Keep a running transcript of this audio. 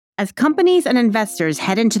As companies and investors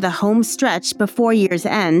head into the home stretch before year's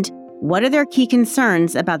end, what are their key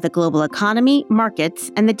concerns about the global economy,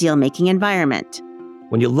 markets, and the deal-making environment?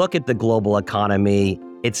 When you look at the global economy,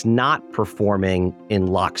 it's not performing in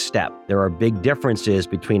lockstep. There are big differences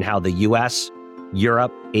between how the US,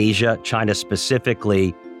 Europe, Asia, China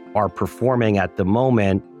specifically are performing at the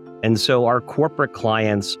moment. And so our corporate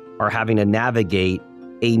clients are having to navigate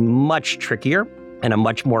a much trickier and a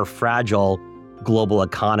much more fragile global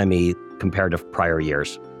economy compared to prior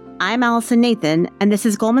years. I'm Allison Nathan, and this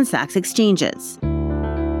is Goldman Sachs Exchanges.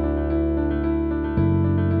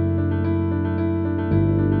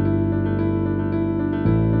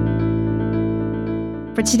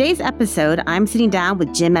 For today's episode, I'm sitting down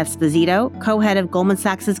with Jim Esposito, co-head of Goldman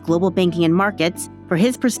Sachs' Global Banking and Markets, for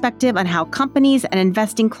his perspective on how companies and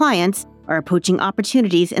investing clients are approaching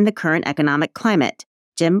opportunities in the current economic climate.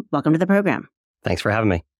 Jim, welcome to the program. Thanks for having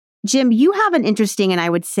me. Jim, you have an interesting and I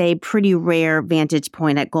would say pretty rare vantage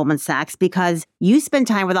point at Goldman Sachs because you spend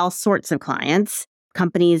time with all sorts of clients,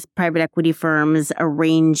 companies, private equity firms, a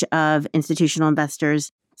range of institutional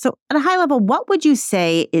investors. So at a high level, what would you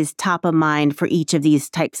say is top of mind for each of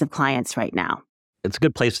these types of clients right now? It's a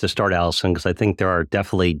good place to start, Allison, because I think there are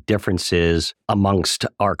definitely differences amongst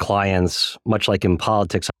our clients, much like in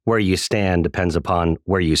politics. Where you stand depends upon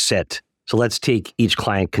where you sit. So let's take each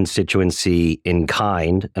client constituency in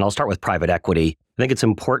kind, and I'll start with private equity. I think it's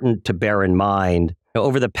important to bear in mind,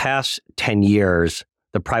 over the past 10 years,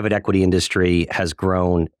 the private equity industry has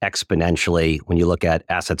grown exponentially when you look at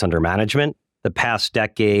assets under management. The past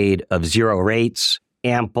decade of zero rates,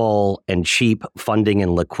 ample and cheap funding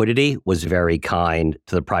and liquidity was very kind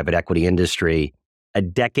to the private equity industry. A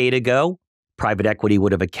decade ago, private equity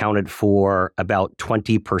would have accounted for about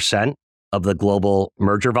 20% of the global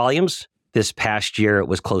merger volumes. This past year, it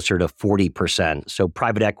was closer to 40%. So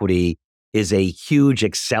private equity is a huge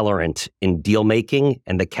accelerant in deal making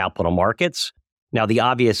and the capital markets. Now, the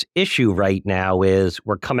obvious issue right now is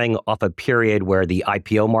we're coming off a period where the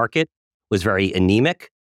IPO market was very anemic.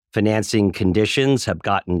 Financing conditions have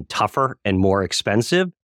gotten tougher and more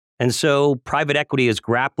expensive. And so private equity is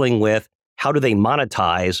grappling with how do they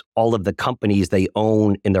monetize all of the companies they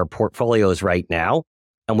own in their portfolios right now.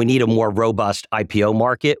 And we need a more robust IPO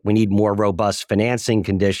market. We need more robust financing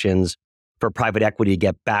conditions for private equity to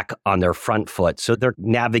get back on their front foot. So they're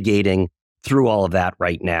navigating through all of that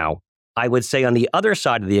right now. I would say on the other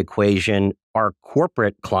side of the equation, our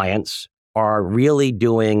corporate clients are really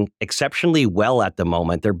doing exceptionally well at the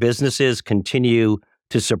moment. Their businesses continue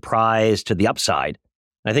to surprise to the upside.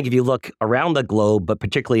 I think if you look around the globe, but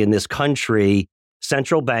particularly in this country,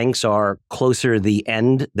 central banks are closer to the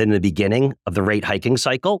end than the beginning of the rate hiking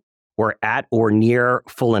cycle. We're at or near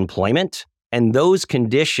full employment. And those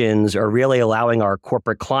conditions are really allowing our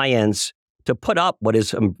corporate clients to put up what is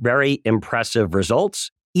some very impressive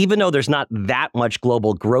results. Even though there's not that much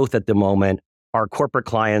global growth at the moment, our corporate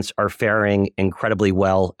clients are faring incredibly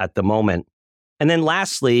well at the moment. And then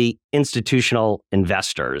lastly, institutional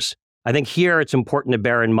investors. I think here it's important to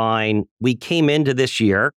bear in mind, we came into this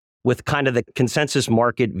year with kind of the consensus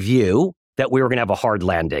market view that we were going to have a hard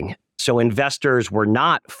landing. So investors were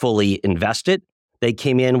not fully invested. They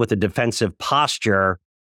came in with a defensive posture.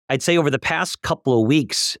 I'd say over the past couple of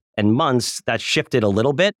weeks and months, that shifted a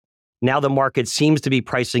little bit. Now the market seems to be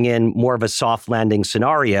pricing in more of a soft landing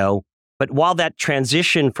scenario. But while that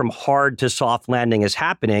transition from hard to soft landing is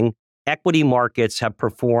happening, equity markets have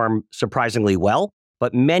performed surprisingly well.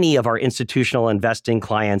 But many of our institutional investing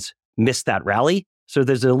clients missed that rally. So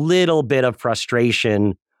there's a little bit of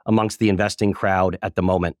frustration amongst the investing crowd at the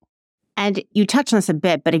moment. And you touched on this a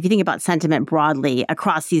bit, but if you think about sentiment broadly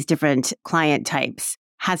across these different client types,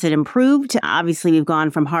 has it improved? Obviously, we've gone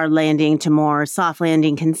from hard landing to more soft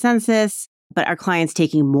landing consensus, but are clients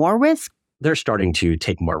taking more risk? They're starting to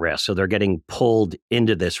take more risk. So they're getting pulled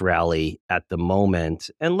into this rally at the moment.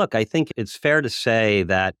 And look, I think it's fair to say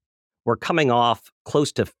that we're coming off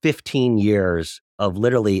close to 15 years of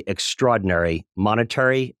literally extraordinary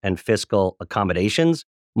monetary and fiscal accommodations.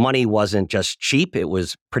 Money wasn't just cheap, it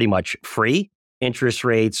was pretty much free. Interest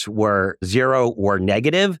rates were zero or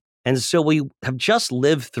negative. And so we have just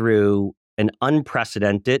lived through an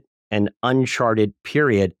unprecedented and uncharted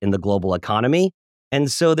period in the global economy. And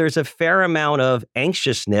so there's a fair amount of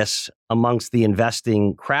anxiousness amongst the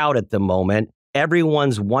investing crowd at the moment.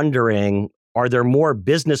 Everyone's wondering, are there more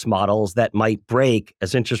business models that might break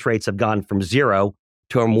as interest rates have gone from zero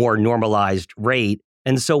to a more normalized rate?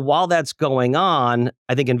 And so while that's going on,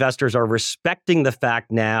 I think investors are respecting the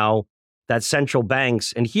fact now that central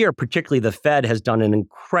banks, and here particularly the Fed, has done an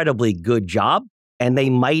incredibly good job, and they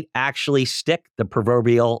might actually stick the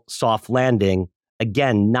proverbial soft landing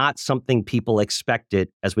again, not something people expected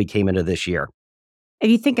as we came into this year. If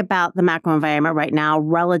you think about the macro environment right now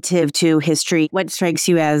relative to history, what strikes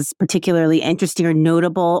you as particularly interesting or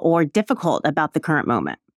notable or difficult about the current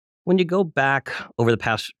moment? When you go back over the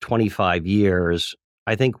past 25 years,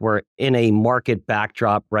 I think we're in a market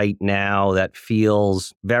backdrop right now that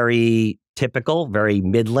feels very typical, very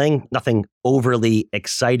middling, nothing overly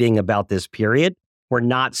exciting about this period. We're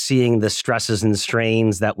not seeing the stresses and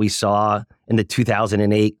strains that we saw in the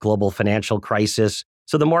 2008 global financial crisis.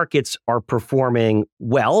 So the markets are performing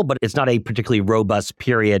well, but it's not a particularly robust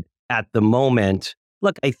period at the moment.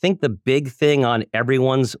 Look, I think the big thing on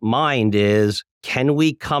everyone's mind is, can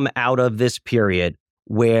we come out of this period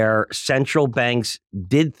where central banks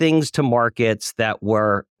did things to markets that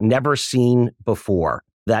were never seen before?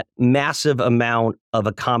 That massive amount of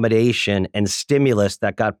accommodation and stimulus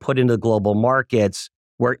that got put into global markets,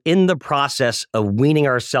 we're in the process of weaning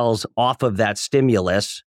ourselves off of that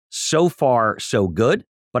stimulus. So far, so good.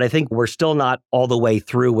 But I think we're still not all the way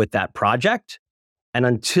through with that project. And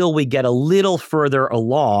until we get a little further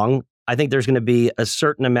along, I think there's going to be a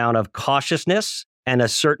certain amount of cautiousness and a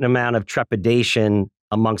certain amount of trepidation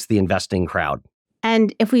amongst the investing crowd.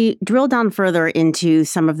 And if we drill down further into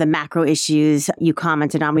some of the macro issues you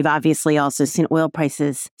commented on, we've obviously also seen oil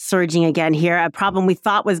prices surging again here. A problem we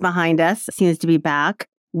thought was behind us seems to be back.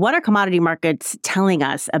 What are commodity markets telling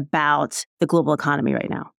us about the global economy right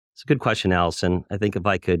now? It's a good question, Allison. I think if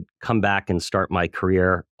I could come back and start my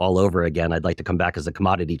career all over again, I'd like to come back as a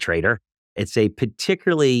commodity trader. It's a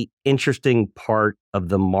particularly interesting part of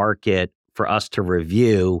the market for us to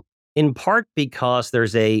review, in part because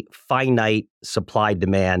there's a finite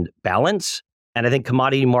supply-demand balance. And I think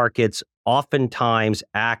commodity markets oftentimes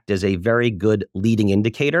act as a very good leading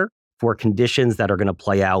indicator for conditions that are going to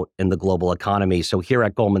play out in the global economy. So here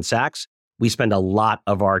at Goldman Sachs, we spend a lot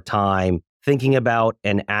of our time thinking about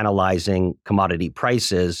and analyzing commodity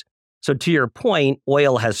prices. So to your point,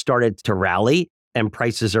 oil has started to rally and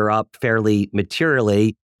prices are up fairly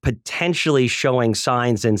materially, potentially showing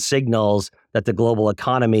signs and signals that the global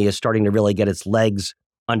economy is starting to really get its legs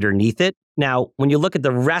underneath it. Now, when you look at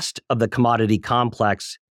the rest of the commodity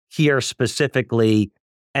complex, here specifically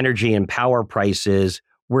energy and power prices,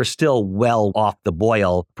 we're still well off the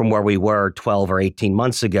boil from where we were 12 or 18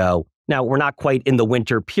 months ago. Now, we're not quite in the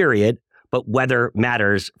winter period, but weather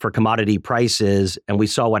matters for commodity prices. And we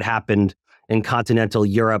saw what happened in continental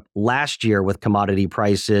Europe last year with commodity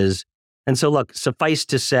prices. And so, look, suffice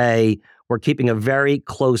to say, we're keeping a very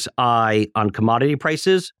close eye on commodity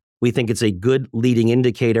prices. We think it's a good leading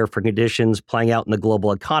indicator for conditions playing out in the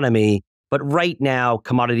global economy. But right now,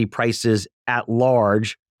 commodity prices at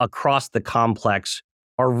large across the complex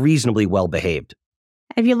are reasonably well behaved.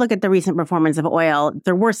 If you look at the recent performance of oil,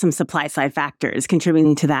 there were some supply side factors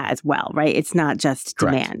contributing to that as well, right? It's not just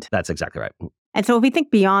Correct. demand. That's exactly right. And so if we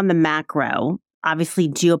think beyond the macro, obviously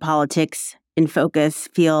geopolitics in focus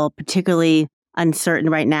feel particularly uncertain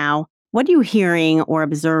right now. What are you hearing or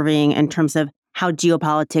observing in terms of how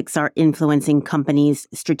geopolitics are influencing companies'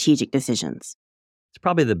 strategic decisions? It's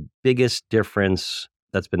probably the biggest difference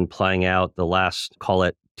that's been playing out the last, call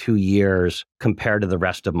it 2 years compared to the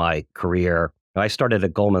rest of my career. I started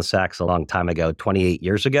at Goldman Sachs a long time ago, 28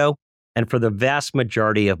 years ago. And for the vast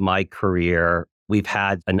majority of my career, we've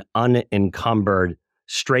had an unencumbered,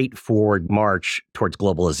 straightforward march towards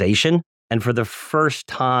globalization. And for the first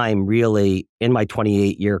time, really, in my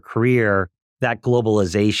 28-year career, that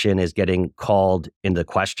globalization is getting called into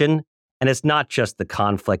question. And it's not just the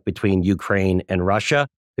conflict between Ukraine and Russia.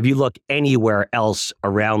 If you look anywhere else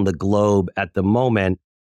around the globe at the moment,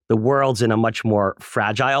 the world's in a much more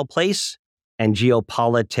fragile place, and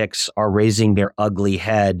geopolitics are raising their ugly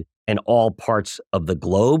head in all parts of the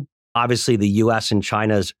globe. Obviously, the US and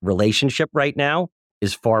China's relationship right now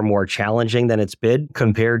is far more challenging than it's been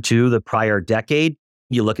compared to the prior decade.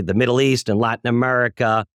 You look at the Middle East and Latin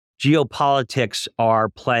America, geopolitics are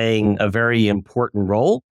playing a very important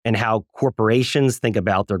role in how corporations think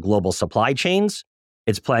about their global supply chains.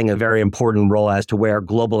 It's playing a very important role as to where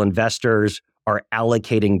global investors are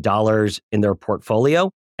allocating dollars in their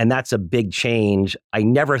portfolio. And that's a big change. I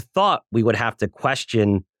never thought we would have to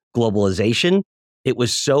question globalization. It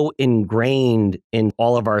was so ingrained in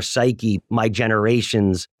all of our psyche, my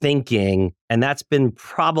generation's thinking. And that's been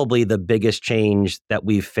probably the biggest change that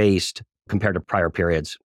we've faced compared to prior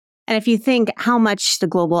periods. And if you think how much the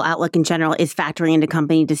global outlook in general is factoring into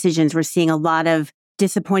company decisions, we're seeing a lot of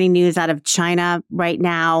disappointing news out of China right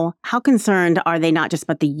now. How concerned are they not just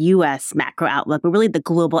about the U.S. macro outlook, but really the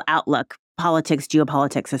global outlook, politics,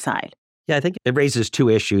 geopolitics aside? Yeah, I think it raises two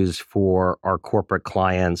issues for our corporate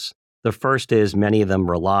clients. The first is many of them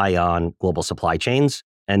rely on global supply chains,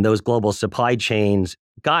 and those global supply chains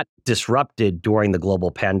got disrupted during the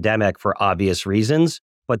global pandemic for obvious reasons,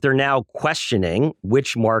 but they're now questioning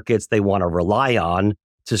which markets they want to rely on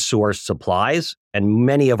to source supplies. And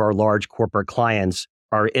many of our large corporate clients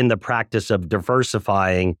are in the practice of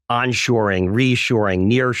diversifying, onshoring,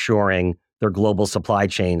 reshoring, nearshoring their global supply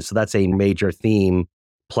chains. So that's a major theme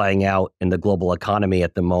playing out in the global economy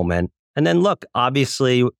at the moment. And then look,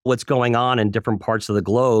 obviously, what's going on in different parts of the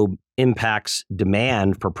globe impacts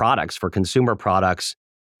demand for products, for consumer products.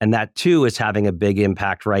 And that too is having a big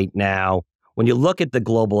impact right now. When you look at the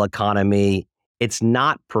global economy, it's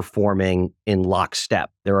not performing in lockstep.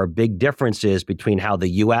 There are big differences between how the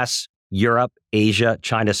US, Europe, Asia,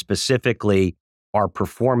 China specifically are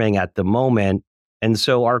performing at the moment. And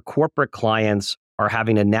so our corporate clients are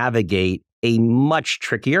having to navigate a much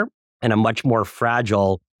trickier and a much more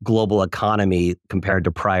fragile global economy compared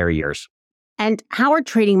to prior years. And how are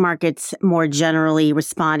trading markets more generally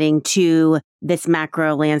responding to this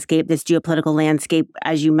macro landscape, this geopolitical landscape?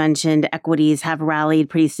 As you mentioned, equities have rallied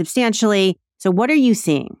pretty substantially. So what are you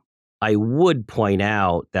seeing? I would point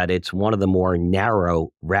out that it's one of the more narrow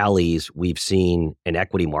rallies we've seen in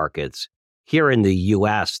equity markets. Here in the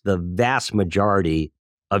US, the vast majority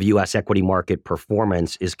of US equity market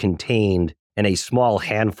performance is contained in a small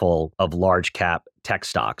handful of large cap tech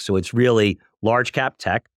stocks. So it's really large cap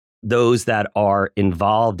tech, those that are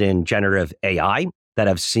involved in generative AI that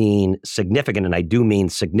have seen significant, and I do mean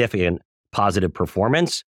significant, positive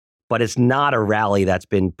performance. But it's not a rally that's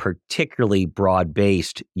been particularly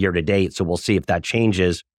broad-based year to date. So we'll see if that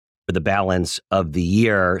changes for the balance of the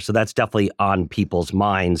year. So that's definitely on people's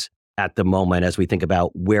minds at the moment as we think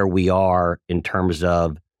about where we are in terms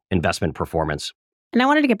of investment performance. And I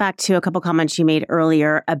wanted to get back to a couple comments you made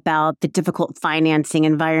earlier about the difficult financing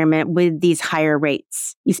environment with these higher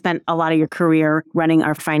rates. You spent a lot of your career running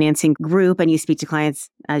our financing group, and you speak to clients,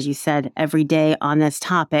 as you said, every day on this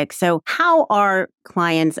topic. So how are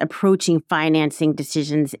clients approaching financing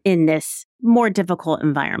decisions in this more difficult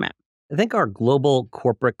environment? I think our global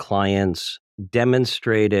corporate clients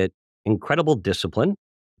demonstrated incredible discipline.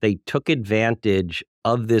 They took advantage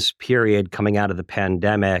of this period coming out of the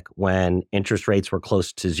pandemic when interest rates were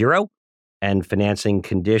close to zero and financing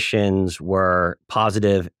conditions were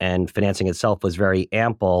positive and financing itself was very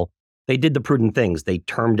ample. They did the prudent things. They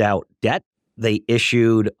termed out debt. They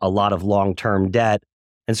issued a lot of long-term debt.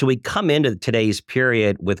 And so we come into today's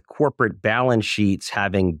period with corporate balance sheets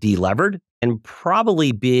having delevered and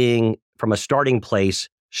probably being, from a starting place,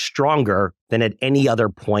 stronger than at any other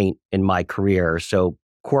point in my career. So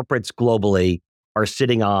corporates globally are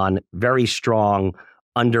sitting on very strong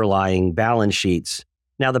underlying balance sheets.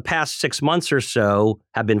 Now, the past 6 months or so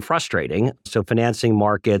have been frustrating. So financing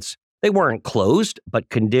markets, they weren't closed, but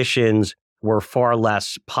conditions were far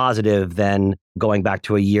less positive than going back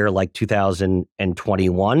to a year like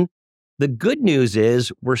 2021. The good news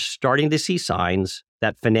is we're starting to see signs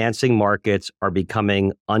that financing markets are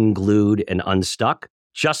becoming unglued and unstuck.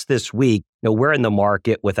 Just this week, we're in the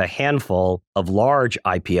market with a handful of large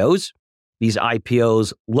IPOs. These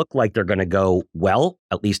IPOs look like they're going to go well,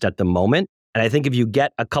 at least at the moment. And I think if you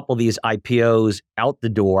get a couple of these IPOs out the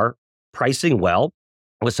door, pricing well,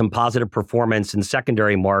 with some positive performance in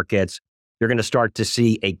secondary markets, you're going to start to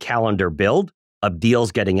see a calendar build of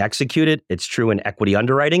deals getting executed. It's true in equity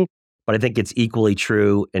underwriting, but I think it's equally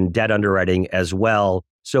true in debt underwriting as well.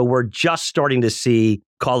 So we're just starting to see,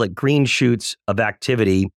 call it green shoots of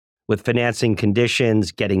activity with financing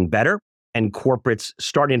conditions getting better and corporates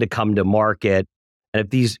starting to come to market. And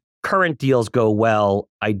if these current deals go well,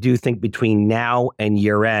 I do think between now and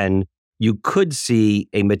year end, you could see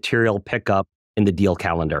a material pickup in the deal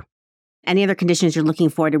calendar. Any other conditions you're looking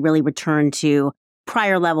for to really return to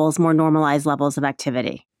prior levels, more normalized levels of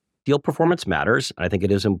activity? Deal performance matters. I think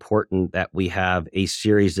it is important that we have a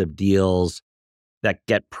series of deals that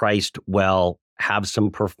get priced well, have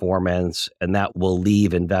some performance, and that will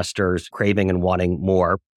leave investors craving and wanting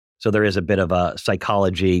more. So there is a bit of a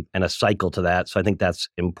psychology and a cycle to that. So I think that's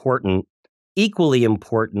important. Equally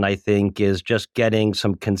important, I think, is just getting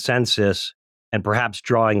some consensus and perhaps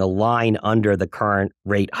drawing a line under the current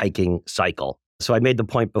rate hiking cycle. So I made the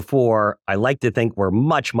point before, I like to think we're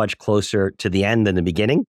much, much closer to the end than the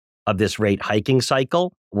beginning of this rate hiking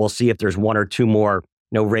cycle. We'll see if there's one or two more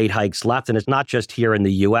rate hikes left. And it's not just here in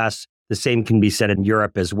the US. The same can be said in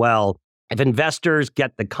Europe as well. If investors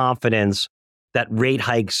get the confidence that rate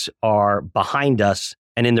hikes are behind us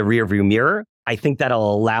and in the rearview mirror, I think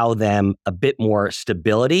that'll allow them a bit more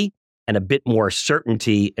stability and a bit more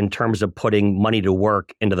certainty in terms of putting money to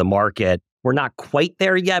work into the market. We're not quite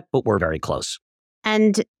there yet, but we're very close.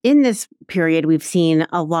 And in this period, we've seen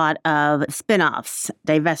a lot of spinoffs,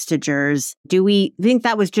 divestitures. Do we think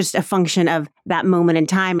that was just a function of that moment in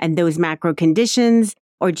time and those macro conditions?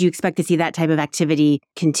 Or do you expect to see that type of activity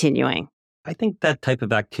continuing? I think that type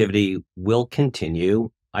of activity will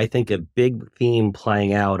continue. I think a big theme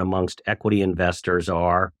playing out amongst equity investors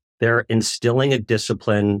are they're instilling a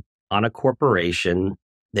discipline on a corporation.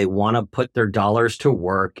 They want to put their dollars to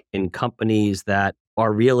work in companies that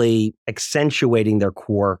are really accentuating their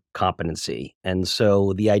core competency. And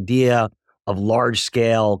so the idea of large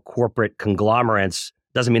scale corporate conglomerates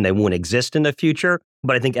doesn't mean they won't exist in the future,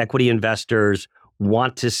 but I think equity investors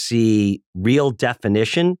want to see real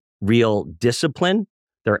definition, real discipline.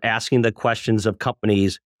 They're asking the questions of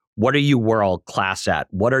companies, what are you world class at?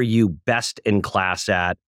 What are you best in class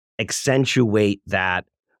at? Accentuate that,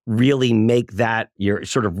 really make that your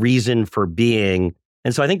sort of reason for being.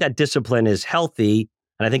 And so I think that discipline is healthy.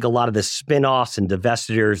 And I think a lot of the spin-offs and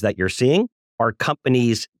divestitures that you're seeing are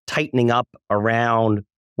companies tightening up around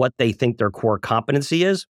what they think their core competency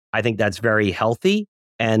is. I think that's very healthy.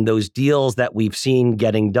 And those deals that we've seen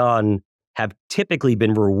getting done have typically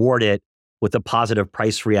been rewarded with a positive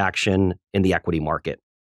price reaction in the equity market.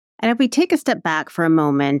 And if we take a step back for a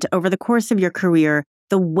moment, over the course of your career,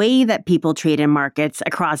 the way that people trade in markets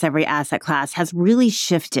across every asset class has really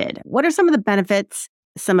shifted. What are some of the benefits,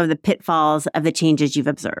 some of the pitfalls of the changes you've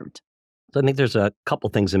observed? So I think there's a couple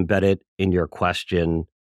things embedded in your question.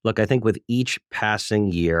 Look, I think with each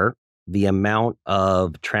passing year, the amount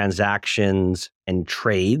of transactions and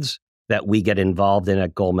trades that we get involved in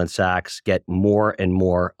at Goldman Sachs get more and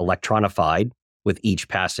more electronified with each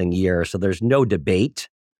passing year. So there's no debate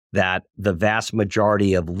that the vast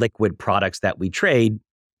majority of liquid products that we trade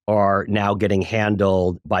are now getting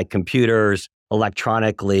handled by computers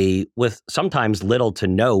electronically with sometimes little to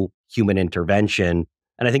no human intervention.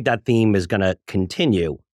 And I think that theme is going to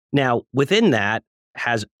continue. Now, within that,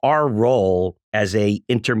 has our role as a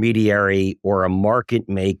intermediary or a market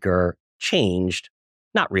maker changed?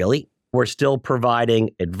 Not really. We're still providing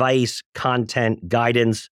advice, content,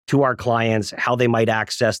 guidance to our clients, how they might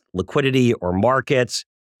access liquidity or markets.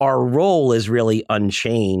 Our role is really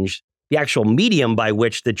unchanged. The actual medium by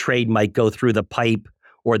which the trade might go through the pipe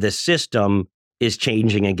or the system is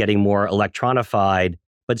changing and getting more electronified.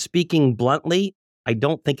 But speaking bluntly, I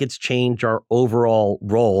don't think it's changed our overall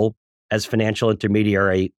role as financial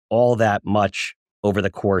intermediary all that much over the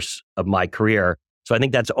course of my career. So I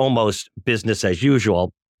think that's almost business as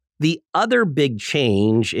usual. The other big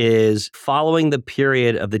change is following the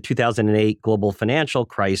period of the 2008 global financial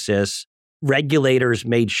crisis, regulators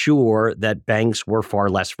made sure that banks were far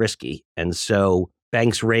less risky. And so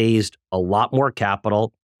banks raised a lot more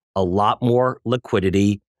capital, a lot more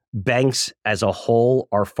liquidity. Banks as a whole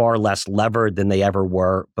are far less levered than they ever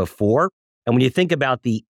were before. And when you think about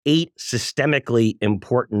the 8 systemically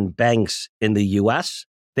important banks in the US,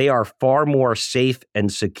 they are far more safe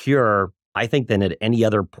and secure, I think, than at any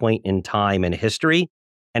other point in time in history.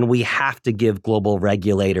 And we have to give global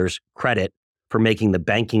regulators credit for making the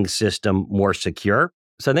banking system more secure.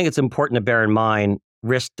 So I think it's important to bear in mind,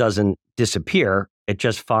 risk doesn't disappear. It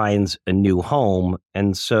just finds a new home.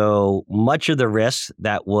 And so much of the risk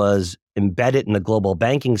that was embedded in the global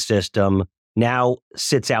banking system now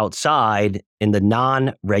sits outside in the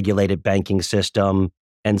non-regulated banking system.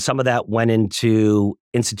 And some of that went into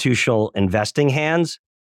institutional investing hands,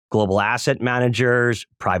 global asset managers,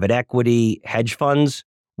 private equity, hedge funds.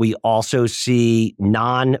 We also see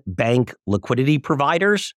non-bank liquidity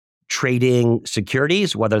providers trading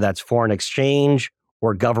securities, whether that's foreign exchange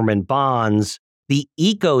or government bonds. The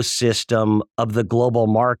ecosystem of the global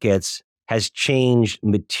markets has changed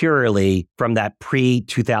materially from that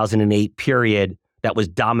pre-2008 period that was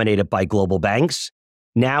dominated by global banks.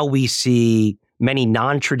 Now we see many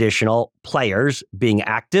non-traditional players being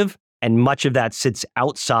active, and much of that sits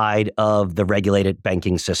outside of the regulated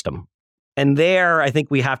banking system. And there, I think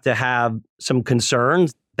we have to have some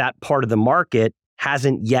concerns. That part of the market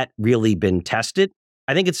hasn't yet really been tested.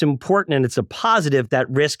 I think it's important and it's a positive that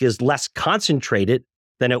risk is less concentrated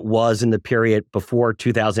than it was in the period before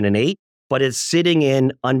 2008, but it's sitting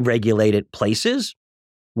in unregulated places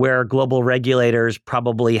where global regulators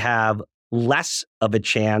probably have less of a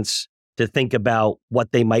chance to think about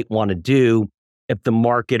what they might want to do if the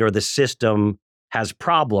market or the system has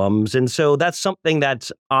problems. And so that's something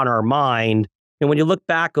that's on our mind. And when you look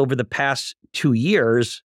back over the past 2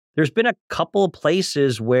 years, there's been a couple of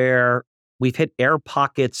places where we've hit air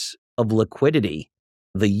pockets of liquidity.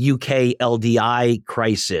 The UK LDI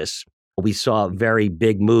crisis, we saw very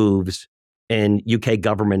big moves in UK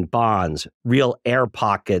government bonds, real air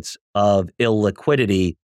pockets of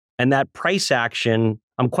illiquidity. And that price action,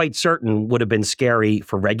 I'm quite certain, would have been scary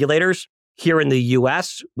for regulators. Here in the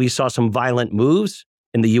US, we saw some violent moves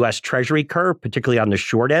in the US Treasury curve, particularly on the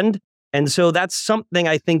short end. And so that's something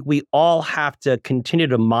I think we all have to continue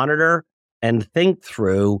to monitor and think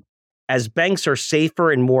through. As banks are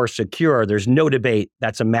safer and more secure, there's no debate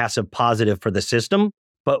that's a massive positive for the system.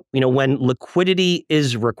 But when liquidity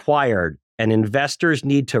is required and investors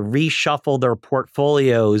need to reshuffle their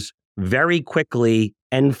portfolios very quickly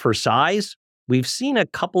and for size, we've seen a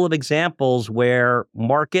couple of examples where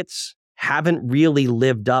markets haven't really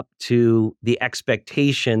lived up to the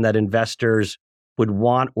expectation that investors would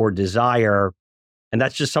want or desire. And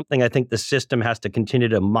that's just something I think the system has to continue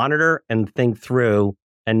to monitor and think through,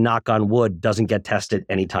 and knock on wood, doesn't get tested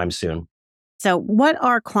anytime soon. So what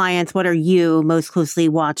are you most closely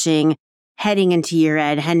watching heading into year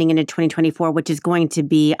end, heading into 2024, which is going to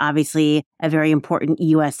be obviously a very important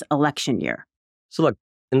U.S. election year? So look,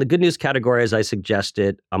 in the good news category, as I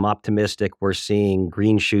suggested, I'm optimistic we're seeing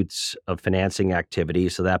green shoots of financing activity.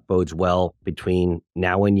 So that bodes well between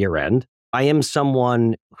now and year end. I am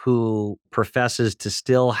someone who professes to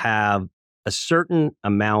still have a certain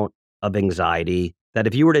amount of anxiety that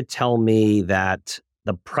if you were to tell me that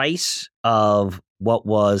the price of what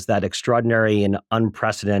was that extraordinary and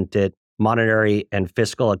unprecedented monetary and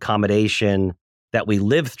fiscal accommodation that we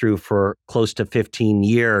lived through for close to 15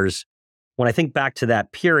 years, when I think back to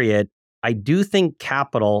that period, I do think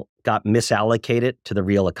capital got misallocated to the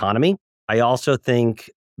real economy. I also think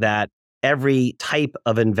that every type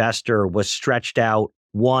of investor was stretched out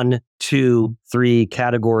 1, 2, 3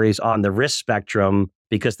 categories on the risk spectrum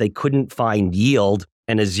because they couldn't find yield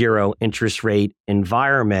in a zero interest rate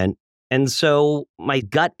environment. And so my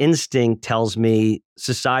gut instinct tells me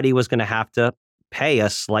society was going to have to pay a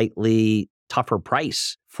slightly tougher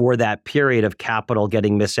price for that period of capital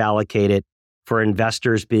getting misallocated, for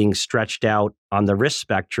investors being stretched out on the risk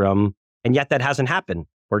spectrum. And yet that hasn't happened.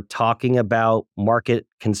 We're talking about market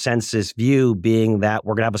consensus view being that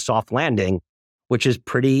we're going to have a soft landing, which is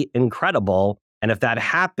pretty incredible. And if that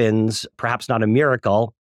happens, perhaps not a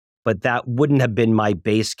miracle, but that wouldn't have been my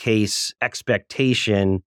base case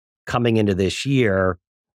expectation coming into this year.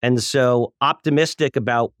 And so optimistic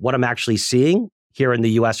about what I'm actually seeing here in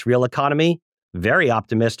the US real economy, very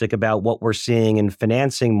optimistic about what we're seeing in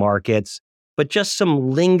financing markets, but just some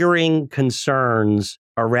lingering concerns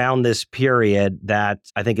around this period that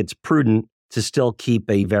I think it's prudent to still keep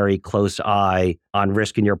a very close eye on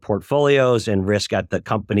risk in your portfolios and risk at the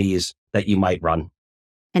companies that you might run.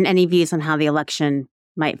 And any views on how the election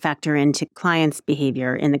might factor into clients'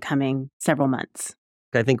 behavior in the coming several months?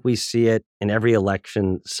 I think we see it in every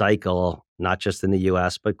election cycle, not just in the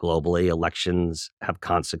US, but globally. Elections have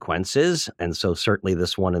consequences. And so certainly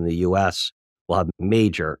this one in the US will have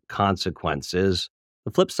major consequences.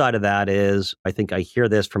 The flip side of that is, I think I hear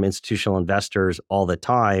this from institutional investors all the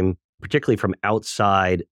time, particularly from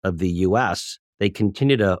outside of the US. They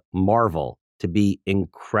continue to marvel, to be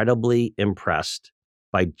incredibly impressed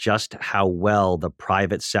by just how well the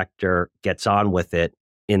private sector gets on with it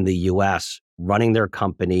in the US, running their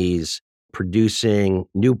companies, producing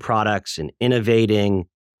new products and innovating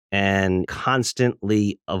and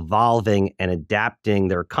constantly evolving and adapting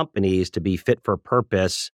their companies to be fit for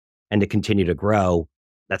purpose and to continue to grow.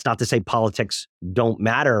 That's not to say politics don't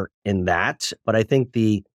matter in that, but I think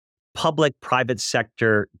the public-private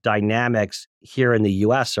sector dynamics here in the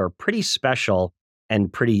US are pretty special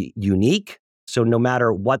and pretty unique. So no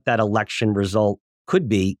matter what that election result could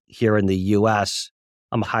be here in the US,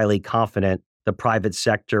 I'm highly confident the private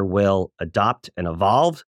sector will adopt and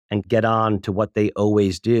evolve and get on to what they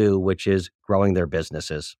always do, which is growing their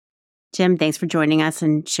businesses. Jim, thanks for joining us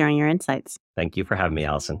and sharing your insights. Thank you for having me,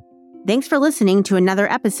 Allison. Thanks for listening to another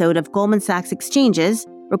episode of Goldman Sachs Exchanges,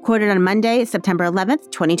 recorded on Monday, September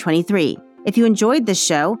 11th, 2023. If you enjoyed this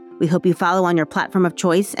show, we hope you follow on your platform of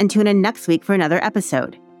choice and tune in next week for another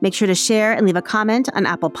episode. Make sure to share and leave a comment on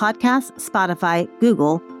Apple Podcasts, Spotify,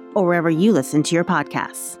 Google, or wherever you listen to your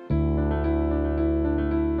podcasts.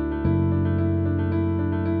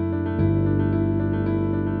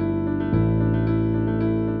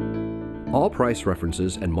 All price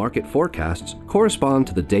references and market forecasts correspond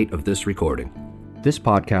to the date of this recording. This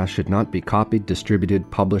podcast should not be copied, distributed,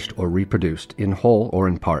 published, or reproduced in whole or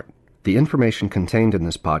in part. The information contained in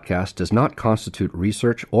this podcast does not constitute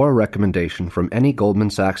research or a recommendation from any Goldman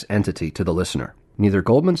Sachs entity to the listener. Neither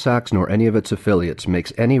Goldman Sachs nor any of its affiliates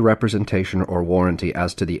makes any representation or warranty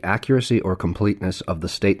as to the accuracy or completeness of the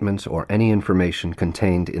statements or any information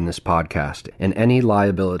contained in this podcast, and any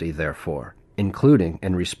liability therefore, including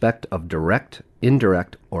in respect of direct,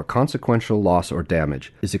 indirect, or consequential loss or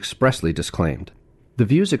damage, is expressly disclaimed. The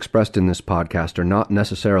views expressed in this podcast are not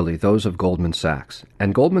necessarily those of Goldman Sachs,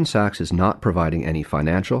 and Goldman Sachs is not providing any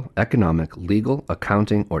financial, economic, legal,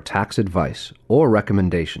 accounting, or tax advice or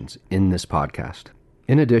recommendations in this podcast.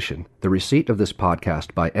 In addition, the receipt of this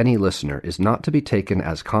podcast by any listener is not to be taken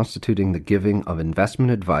as constituting the giving of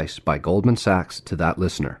investment advice by Goldman Sachs to that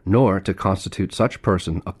listener, nor to constitute such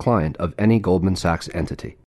person a client of any Goldman Sachs entity.